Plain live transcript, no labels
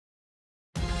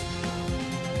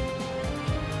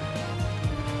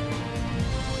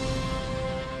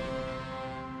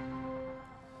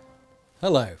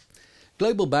Hello.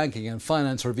 Global Banking and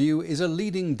Finance Review is a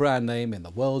leading brand name in the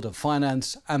world of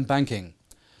finance and banking.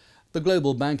 The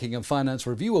Global Banking and Finance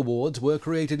Review Awards were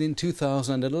created in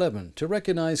 2011 to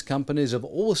recognise companies of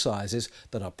all sizes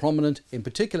that are prominent in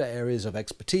particular areas of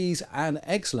expertise and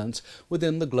excellence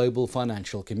within the global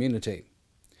financial community.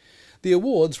 The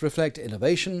awards reflect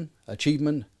innovation,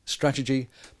 achievement, strategy,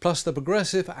 plus the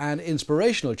progressive and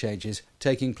inspirational changes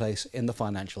taking place in the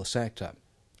financial sector.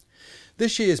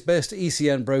 This year's Best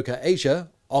ECN Broker Asia,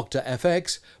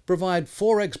 OctaFX, provide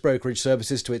Forex brokerage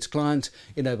services to its clients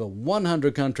in over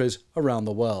 100 countries around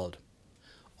the world.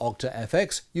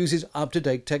 OctaFX uses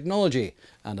up-to-date technology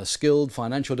and a skilled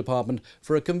financial department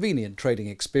for a convenient trading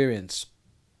experience.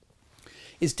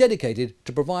 It's dedicated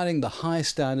to providing the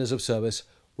highest standards of service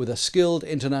with a skilled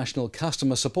international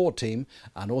customer support team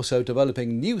and also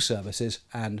developing new services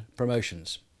and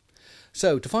promotions.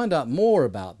 So, to find out more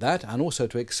about that and also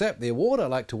to accept the award, I'd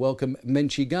like to welcome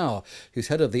Menchi Gao, who's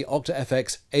head of the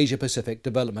OctaFX Asia Pacific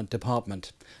Development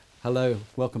Department. Hello,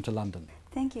 welcome to London.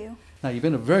 Thank you. Now, you've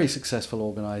been a very successful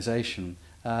organisation.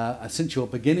 Since your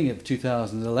beginning of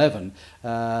 2011,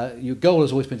 your goal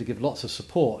has always been to give lots of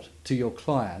support to your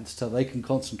clients so they can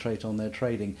concentrate on their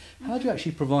trading. How do you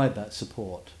actually provide that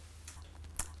support?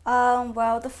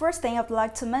 Well, the first thing I'd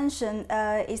like to mention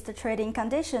is the trading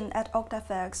condition at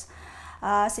OctaFX.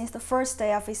 Since the first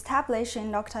day of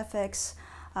establishing OctaFX,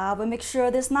 we make sure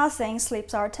there's nothing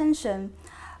slips our attention.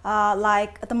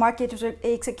 Like the market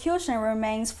execution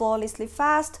remains flawlessly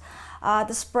fast,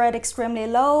 the spread extremely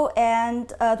low, and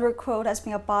the risk quote has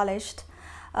been abolished.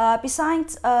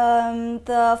 Besides,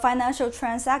 the financial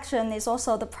transaction is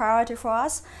also the priority for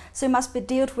us, so it must be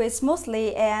dealt with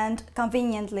smoothly and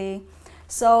conveniently.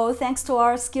 So thanks to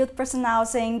our skilled personnel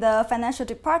in the financial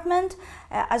department,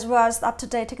 as well as the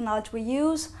up-to-date technology we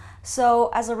use, so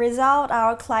as a result,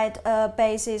 our client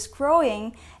base is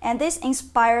growing, and this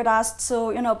inspired us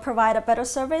to provide a better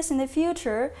service in the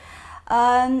future.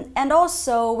 And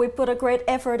also, we put a great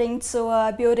effort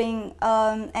into building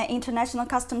an international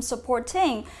customer support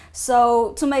team,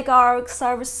 so to make our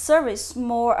service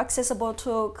more accessible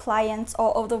to clients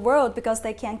all over the world because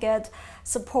they can get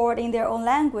support in their own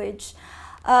language.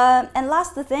 And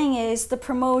last thing is the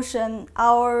promotion.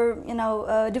 Our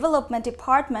development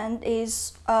department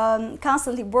is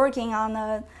constantly working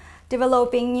on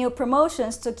developing new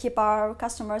promotions to keep our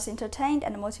customers entertained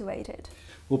and motivated.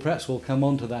 Well, perhaps we'll come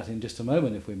on to that in just a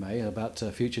moment, if we may, about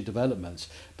future developments.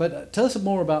 But tell us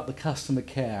more about the customer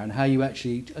care and how you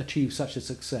actually achieve such a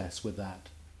success with that.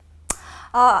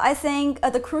 I think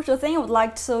the crucial thing I would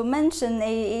like to mention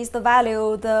is the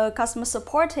value the customer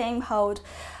support team hold.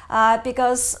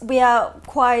 Because we are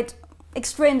quite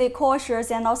extremely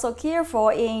cautious and also careful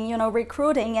in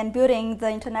recruiting and building the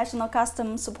international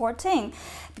customer support team,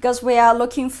 because we are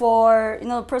looking for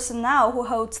personnel who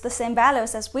holds the same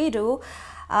values as we do.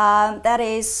 That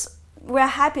is, we are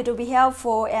happy to be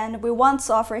helpful and we want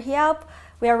to offer help.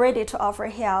 We are ready to offer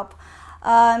help.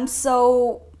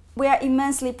 So we are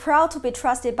immensely proud to be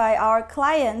trusted by our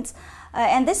clients.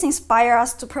 And this inspires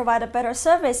us to provide a better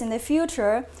service in the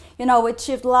future. We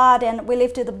achieved a lot and we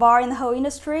lifted the bar in the whole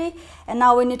industry, and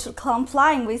now we need to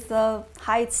comply with the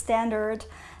highest standard.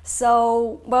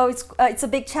 So, well, it's a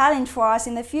big challenge for us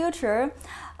in the future.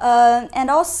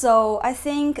 And also, I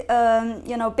think,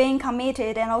 being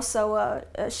committed and also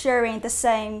sharing the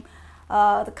same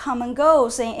the common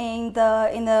goals in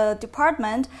the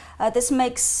department, this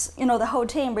makes the whole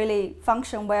team really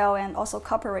function well and also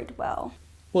cooperate well.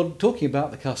 Well, talking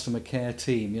about the customer care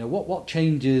team, what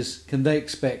changes can they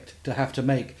expect to have to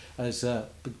make as the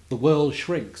world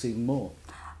shrinks even more?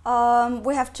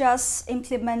 We have just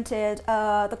implemented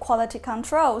the quality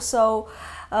control, so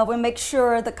we make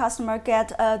sure the customer get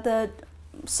the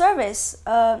service,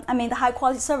 the high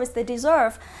quality service they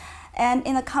deserve. And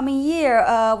in the coming year,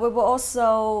 we will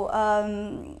also,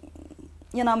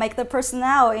 make the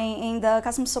personnel in the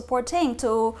customer support team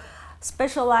to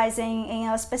specializing in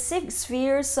a specific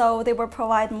sphere, so they will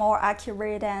provide more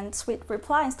accurate and swift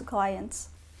replies to clients.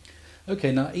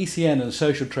 Okay, now ECN and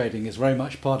social trading is very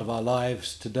much part of our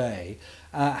lives today.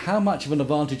 How much of an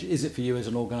advantage is it for you as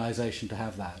an organisation to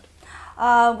have that?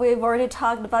 We've already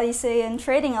talked about ECN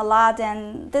trading a lot,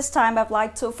 and this time I'd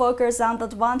like to focus on the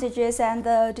advantages and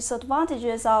the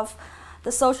disadvantages of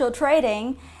the social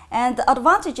trading. And the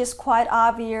advantage is quite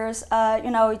obvious.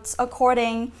 It's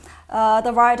according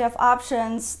the variety of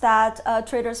options that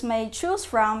traders may choose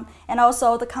from, and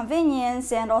also the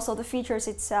convenience and also the features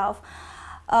itself.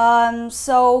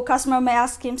 So customer may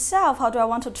ask himself, how do I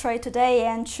want to trade today,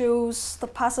 and choose the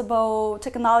possible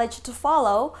technology to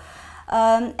follow.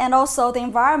 And also the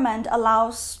environment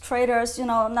allows traders,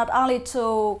 not only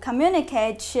to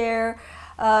communicate, share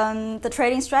the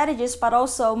trading strategies, but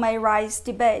also may raise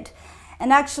debate.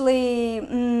 And actually,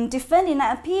 defending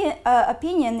an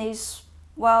opinion is,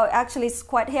 well, actually it's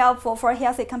quite helpful for a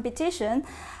healthy competition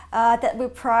that we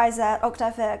prize at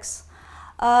OctaFX.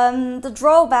 The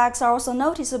drawbacks are also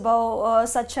noticeable,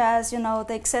 such as, the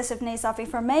excessiveness of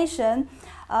information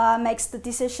makes the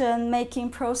decision-making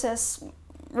process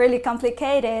really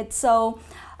complicated. So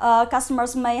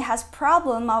customers may have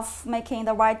problem of making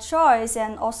the right choice,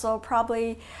 and also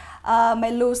probably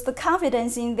may lose the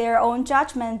confidence in their own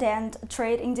judgment and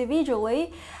trade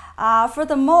individually.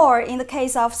 Furthermore, in the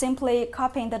case of simply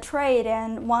copying the trade,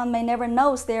 and one may never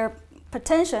know their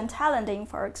potential and talent in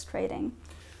forex trading.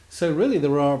 So really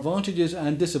there are advantages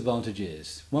and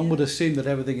disadvantages. One would assume that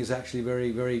everything is actually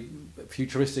very, very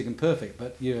futuristic and perfect,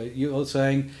 but you're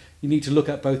saying you need to look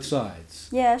at both sides.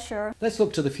 Yeah, sure. Let's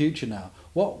look to the future now.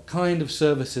 What kind of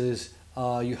services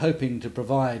are you hoping to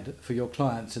provide for your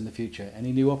clients in the future?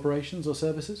 Any new operations or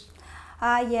services?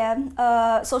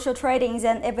 Social trading is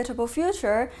an inevitable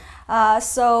future,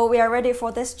 so we are ready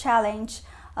for this challenge.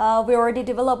 We already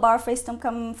developed our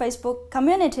Facebook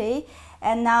community,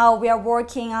 and now we are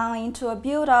working on into a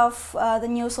build of the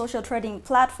new social trading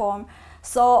platform.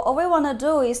 So all we want to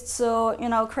do is to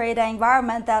create an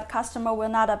environment that customer will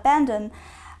not abandon.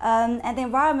 And the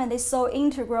environment is so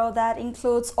integral that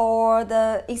includes all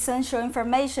the essential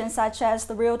information such as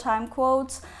the real-time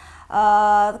quotes,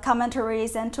 the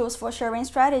commentaries and tools for sharing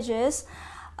strategies.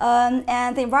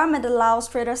 And the environment allows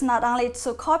traders not only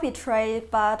to copy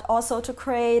trade, but also to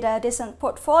create a decent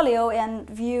portfolio and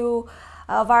view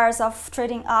various of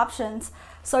trading options.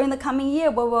 So in the coming year,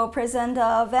 we will present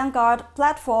a Vanguard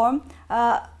platform,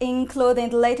 including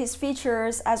the latest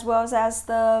features as well as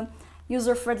the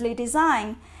user-friendly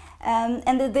design.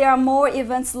 And there are more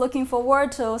events looking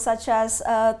forward to, such as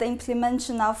the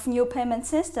implementation of new payment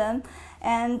system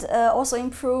and also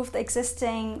improve the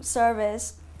existing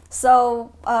service.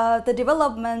 So the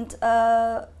development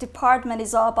department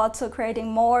is all about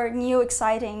creating more new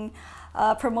exciting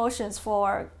promotions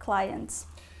for clients.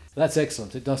 That's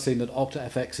excellent. It does seem that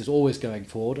OctaFX is always going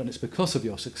forward, and it's because of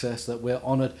your success that we're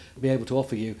honoured to be able to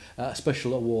offer you a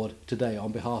special award today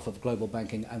on behalf of Global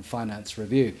Banking and Finance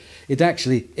Review. It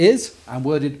actually is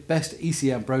awarded Best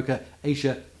ECN Broker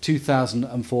Asia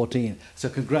 2014. So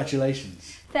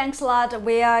congratulations. Thanks a lot.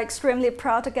 We are extremely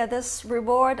proud to get this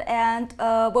reward, and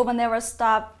we will never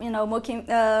stop,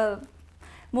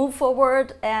 move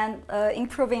forward and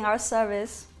improving our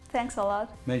service. Thanks a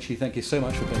lot. Menchi, thank you so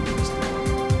much for being with us today.